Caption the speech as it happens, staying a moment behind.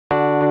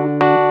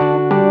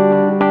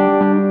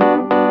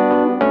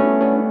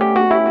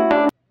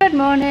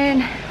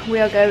morning. We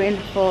are going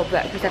for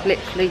breakfast. I've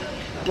literally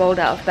rolled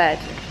out of bed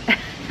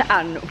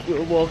and we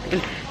were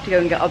walking to go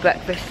and get our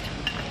breakfast.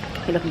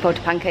 You're looking forward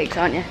to pancakes,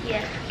 aren't you?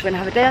 Yeah. We're going to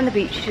have a day on the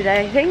beach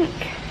today, I think.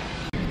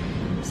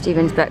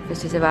 Stephen's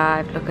breakfast has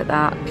arrived. Look at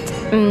that.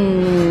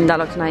 That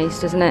looks nice,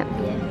 doesn't it?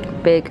 Yeah.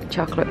 Big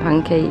chocolate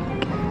pancake.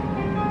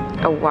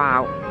 Oh,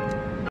 wow.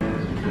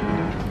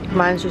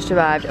 Mine's just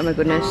arrived. Oh my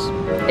goodness.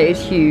 It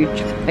is huge.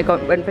 I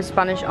went for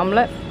Spanish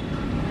omelette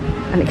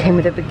and it came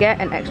with a baguette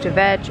and extra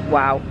veg.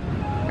 Wow.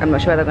 I'm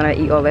not sure whether I'm going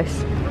to eat all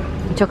this.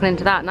 I'm chucking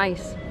into that.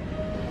 Nice.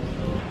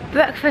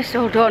 Breakfast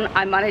all done.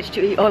 I managed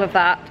to eat all of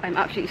that. I'm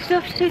absolutely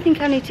stuffed. I don't think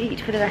I need to eat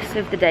for the rest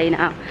of the day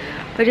now.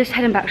 We're just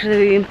heading back to the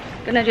room.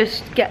 Gonna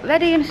just get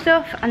ready and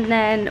stuff, and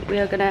then we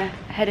are gonna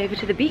head over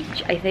to the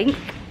beach, I think.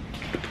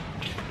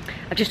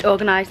 I've just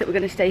organised that we're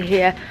gonna stay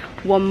here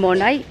one more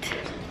night,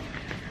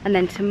 and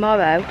then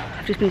tomorrow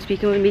I've just been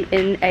speaking with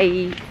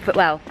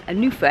a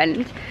new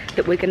friend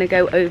that we're gonna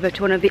go over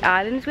to one of the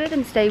islands with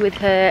and stay with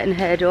her and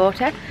her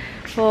daughter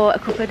for a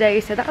couple of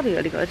days, so that'll be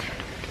really good.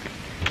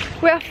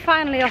 We are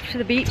finally off to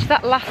the beach.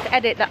 That last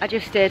edit that I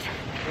just did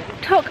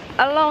took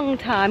a long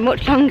time,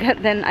 much longer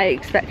than I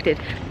expected.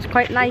 It's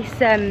quite nice.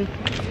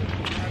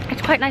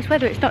 It's quite nice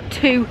weather. It's not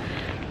too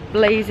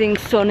blazing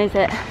sun, is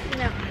it?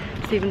 No.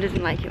 Stephen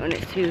doesn't like it when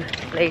it's too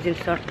blazing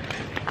sun.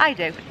 I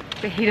do,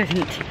 but he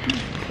doesn't.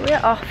 We're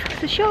off.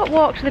 It's a short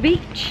walk to the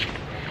beach.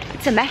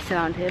 It's a mess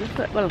around here. Look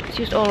at, well, it's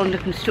just all under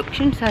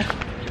construction, so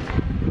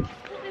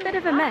bit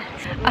of a mess.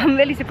 I'm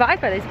really surprised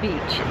by this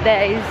beach.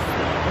 There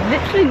is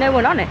literally no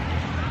one on it.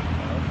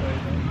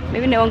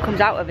 Maybe no one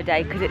comes out of a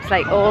day because it's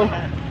like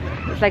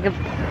a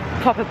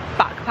proper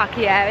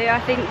backpacky area,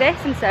 I think,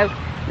 this, and so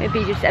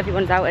maybe just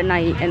everyone's out at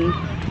night and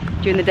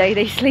during the day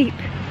they sleep.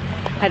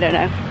 I don't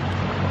know.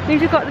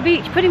 Means we've got the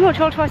beach pretty much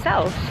all to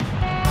ourselves.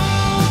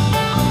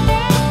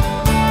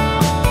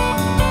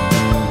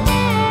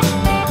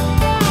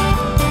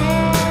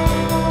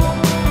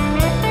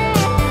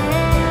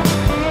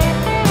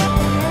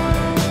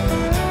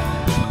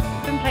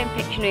 I've been playing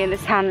Pictionary in the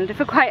sand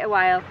for quite a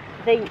while.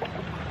 I think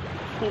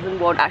Stephen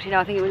won. Actually, no,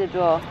 I think it was a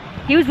draw.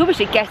 He was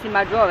rubbish at guessing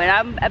my drawing.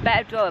 I'm a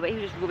better drawer, but he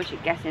was just rubbish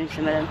at guessing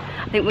some of them.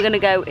 I think we're going to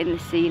go in the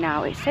sea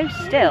now. It's so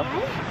still.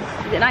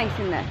 Is it nice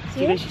in there? Yeah.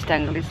 Stephen's just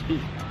dangled his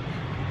feet.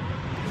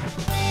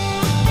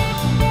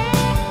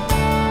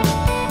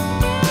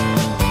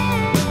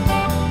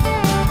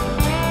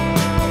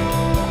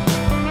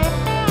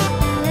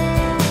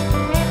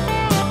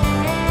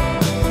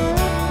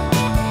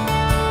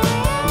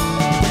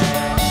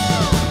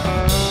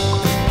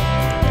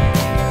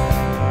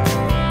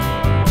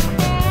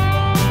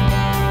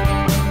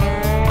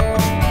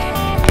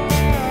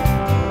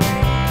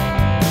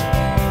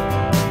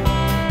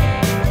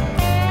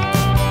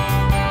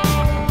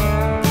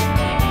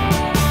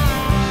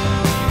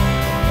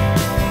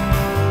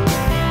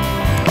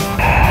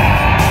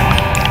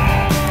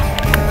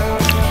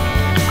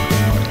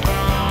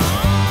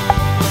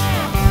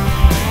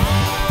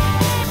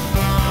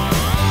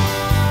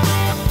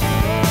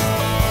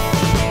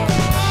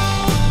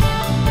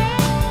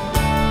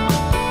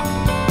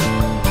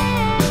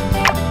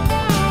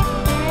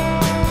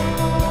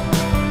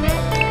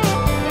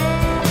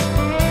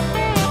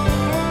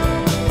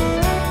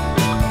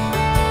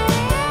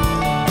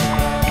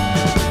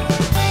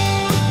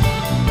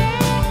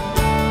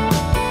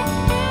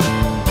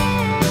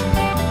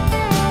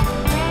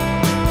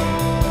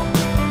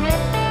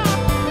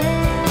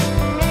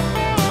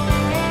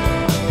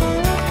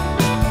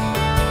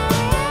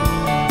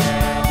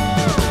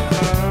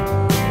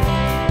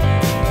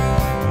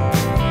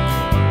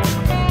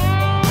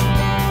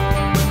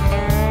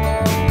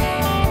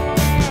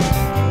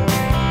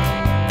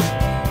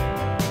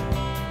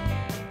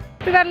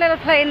 We've had a little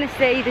play in the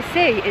sea. The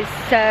sea is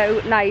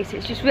so nice.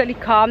 It's just really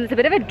calm. There's a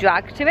bit of a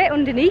drag to it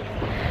underneath,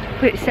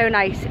 but it's so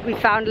nice. We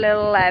found a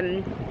little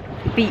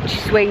beach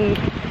swing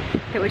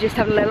that we're just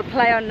having a little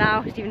play on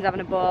now. Stephen's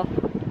having a ball.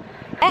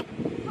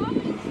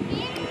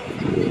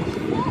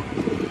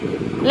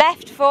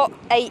 Left foot,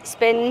 8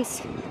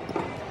 spins.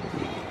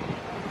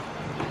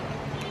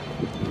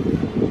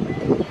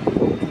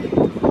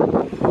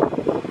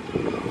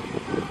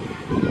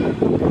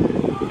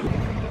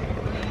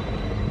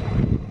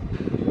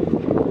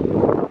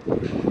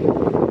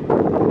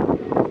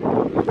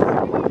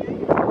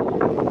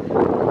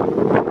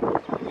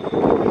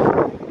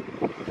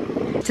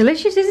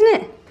 Delicious,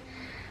 isn't it?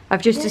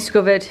 I've just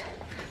discovered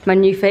my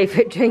new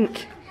favourite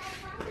drink.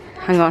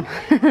 Hang on.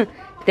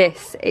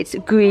 It's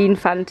green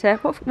Fanta.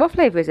 What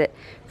flavour is it?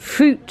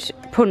 Fruit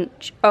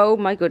punch. Oh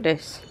my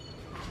goodness.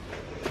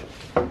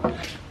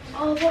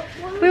 Oh,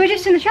 we were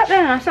just in the shop there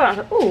and I saw it. I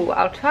thought, oh,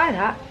 I'll try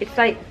that. It's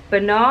like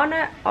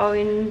banana,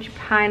 orange,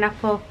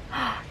 pineapple.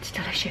 It's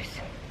delicious.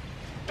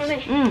 You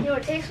know what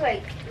it tastes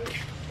like?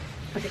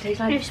 What's it taste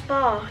like? New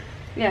Spa.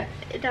 Yeah.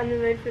 Down the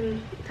road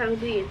from Town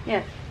Green.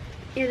 Yeah.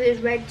 You know those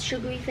red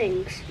sugary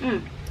things?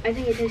 I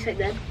think it tastes like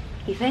them.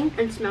 You think?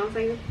 And smells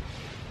like them.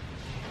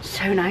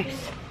 So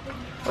nice.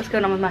 What's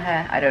going on with my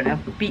hair? I don't know.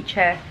 Beach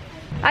hair.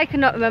 I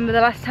cannot remember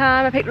the last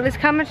time I picked up this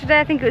camera today.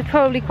 I think it was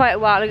probably quite a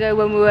while ago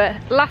when we were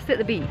last at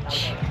the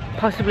beach.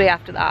 Possibly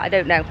after that, I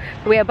don't know.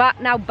 But we are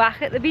now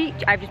back at the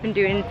beach. I've just been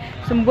doing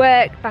some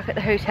work back at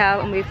the hotel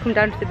and we've come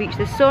down to the beach.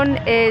 The sun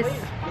is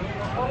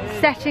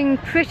setting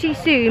pretty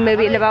soon,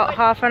 maybe in about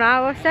half an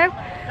hour or so.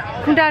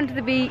 Come down to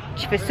the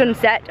beach for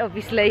sunset,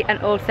 obviously, and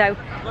also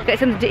get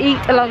something to eat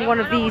along one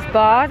of these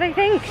bars, I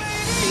think.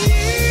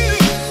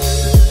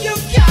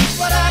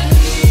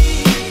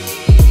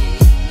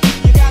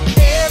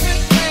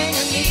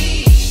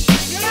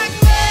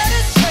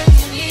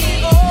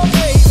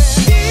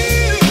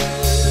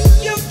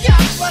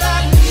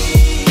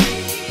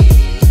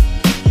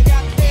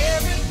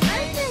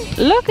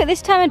 Look at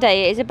this time of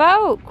day, it is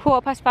about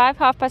 5:15,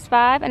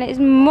 5:30, and it is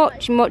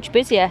much, much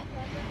busier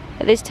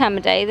at this time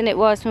of day than it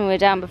was when we were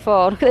down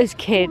before. Look at those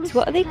kids,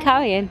 what are they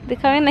carrying? They're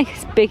carrying like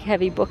this big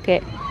heavy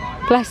bucket,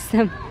 bless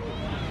them.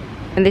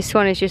 And this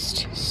one is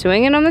just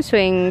swinging on the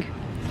swing.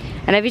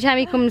 And every time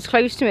he comes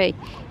close to me,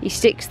 he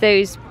sticks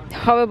those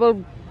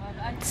horrible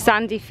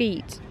sandy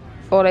feet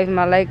all over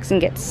my legs and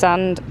gets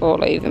sand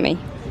all over me.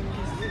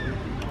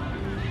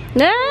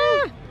 No!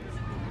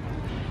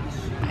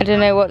 I don't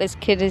know what this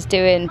kid is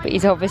doing, but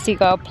he's obviously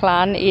got a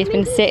plan. He's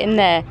been sitting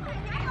there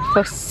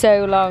for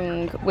so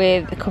long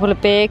with a couple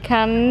of beer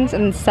cans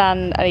and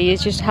sand, and he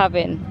is just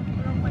having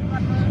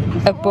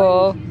a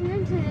ball.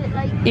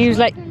 He was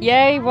like,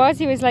 yeah, he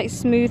was like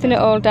smoothing it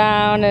all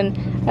down, and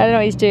I don't know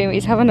what he's doing, but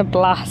he's having a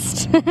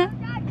blast.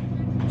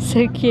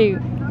 So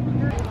cute.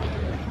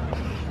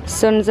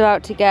 Sun's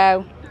about to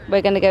go.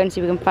 We're gonna go and see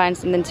if we can find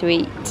something to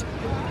eat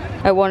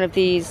at one of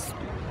these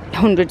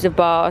hundreds of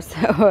bars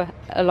that are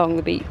along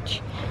the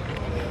beach.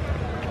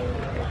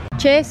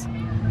 Cheers.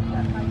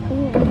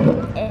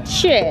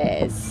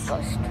 Cheers.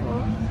 Got a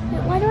straw.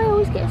 Why do I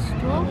always get a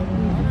straw?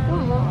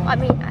 I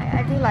mean,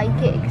 I do like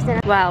it because then.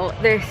 Well,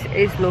 this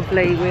is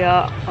lovely. We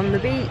are on the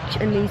beach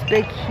and these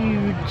big,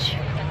 huge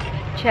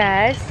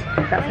chairs.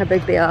 That's how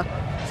big they are.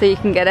 So you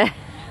can get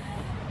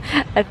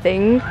a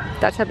thing.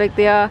 That's how big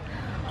they are.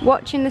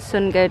 Watching the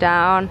sun go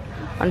down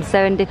on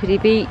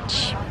Serendipity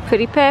Beach.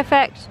 Pretty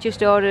perfect.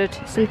 Just ordered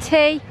some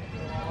tea.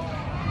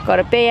 Got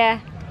a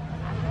beer.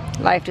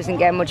 Life doesn't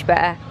get much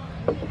better.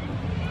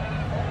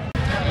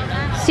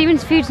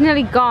 Stephen's food's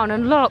nearly gone,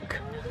 and look,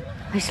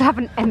 I still have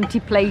an empty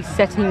place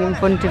sitting in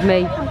front of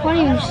me. I can't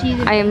even see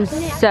the. I am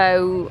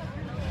so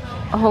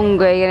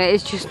hungry and it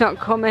is just not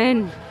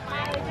coming.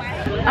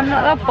 I'm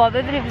not that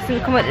bothered if it's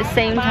gonna come at the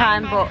same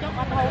time, but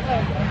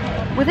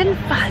within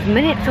 5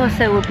 minutes or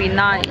so would be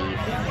nice.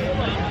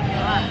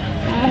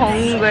 I'm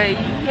hungry.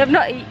 I've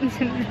not eaten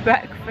since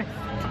breakfast.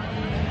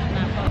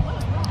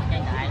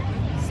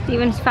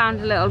 Stephen's found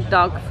a little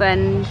dog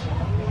friend.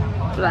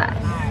 Bless.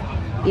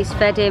 He's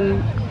fed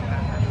him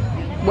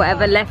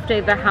whatever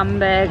leftover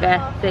hamburger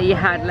that you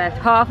had left,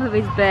 half of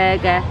his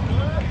burger,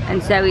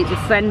 and so he's a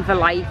friend for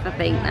life, I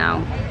think,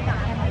 now.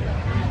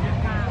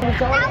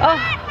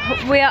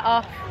 Oh, we are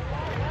off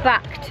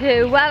back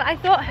to, well, I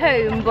thought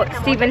home, but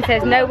Stephen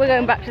says no, we're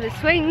going back to the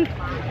swing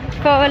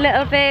for a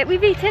little bit.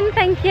 We've eaten,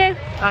 thank you.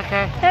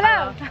 Okay.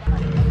 Hello.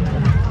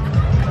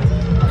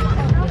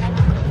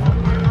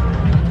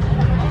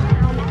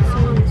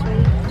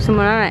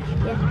 Someone on it?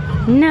 Yeah.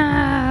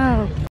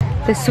 No.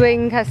 The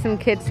swing has some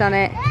kids on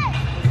it.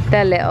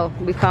 They're little,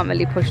 we can't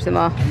really push them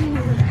off.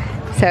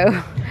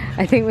 So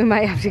I think we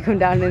might have to come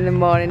down in the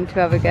morning to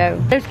have a go.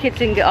 Those kids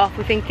didn't get off,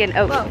 we're thinking,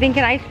 oh, we're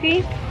thinking ice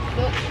cream?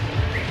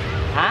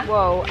 Huh?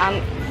 Whoa,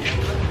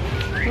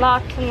 and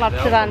lots and lots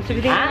of ants. So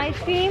we're thinking ice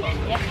cream?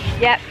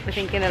 Yep, we're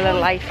thinking a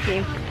little ice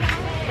cream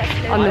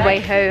on the way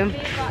home.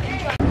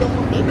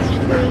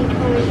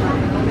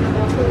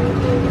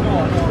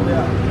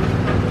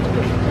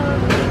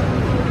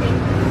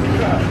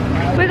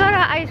 We got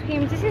our ice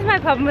creams. This is my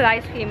problem with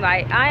ice cream,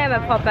 right? I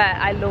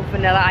love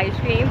vanilla ice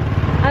cream.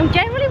 I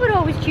generally would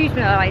always choose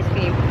vanilla ice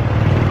cream.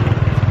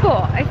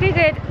 But I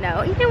figured,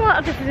 no, you know what,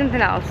 I'll go for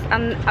something else.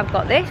 And I've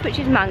got this, which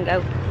is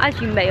mango. As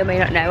you may or may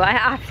not know, I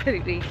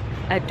absolutely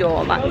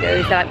adore mangoes.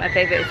 They're like my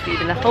favourite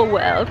food in the whole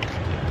world.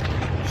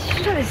 It's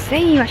just not the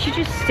same. I should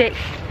just stick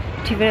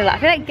to vanilla. I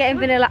feel like getting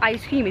vanilla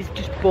ice cream is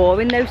just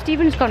boring though.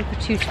 Stephen's gone for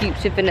 2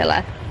 scoops of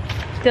vanilla.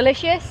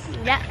 Delicious?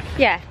 Yeah.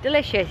 Yeah,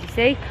 delicious, you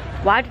see.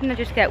 Why didn't I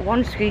just get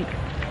 1 scoop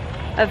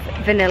of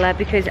vanilla?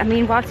 Because, I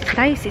mean, whilst it's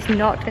nice, it's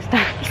not as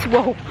nice.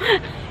 Whoa.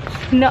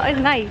 Not as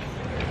nice.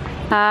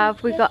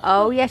 Have we got,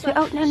 oh yes,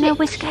 oh no,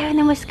 we're scaring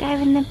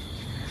them.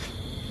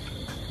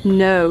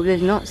 No,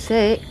 there's not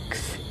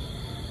 6.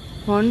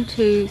 1,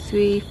 2,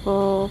 3,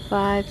 4,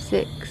 5,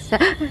 6,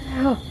 7.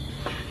 Oh.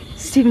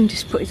 Stephen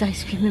just put his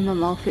ice cream in my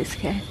mouth, it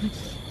scared me.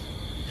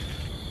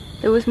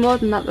 There was more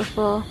than that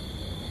before.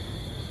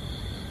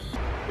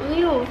 Look at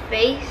your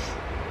face.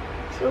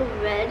 It's all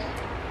red.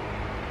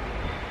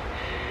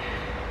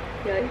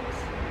 Yikes.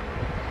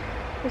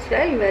 It's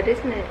very red,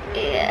 isn't it?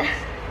 Yeah.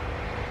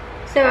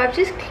 So I've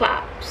just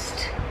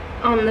collapsed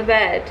on the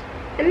bed.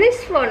 And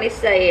this one is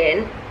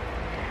saying,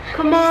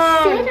 come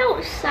on. Sit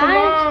outside. Come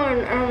on.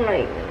 And I'm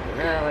like,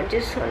 no, I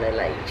just want to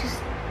like, just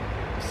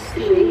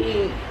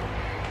sleep.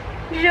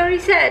 You know what he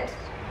said?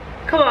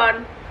 Come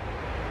on.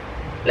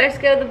 Let's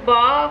go to the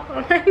bar.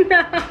 I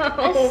know.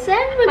 I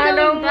said we're I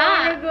don't going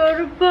back. want to go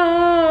to the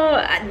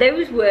bar.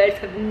 Those words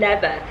have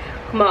never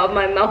come out of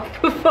my mouth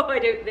before, I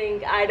don't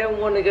think. I don't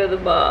want to go to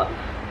the bar.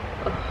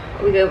 Oh,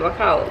 are we going back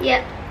out?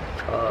 Yeah.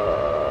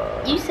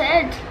 Oh. You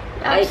said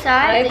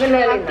outside. I've been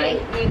that early you're happy.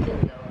 night. You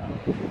can go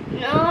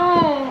out.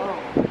 No.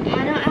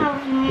 I don't have.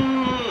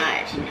 I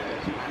actually know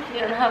this money. You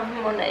don't have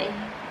money.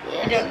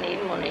 Yes. You don't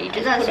need money. You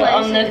just That's put it why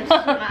on I the said it's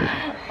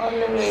mine. on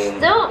the room.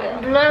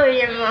 Stop blowing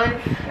in my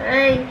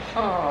face.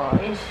 Oh,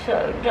 he's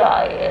so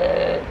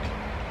tired.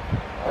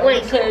 I'm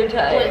Wait, so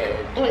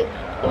tired.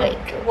 Wait.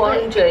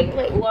 One drink.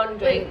 Wait. One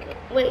drink.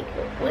 Wait.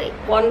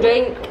 One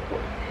drink.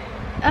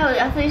 Oh,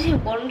 I thought you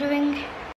said wandering.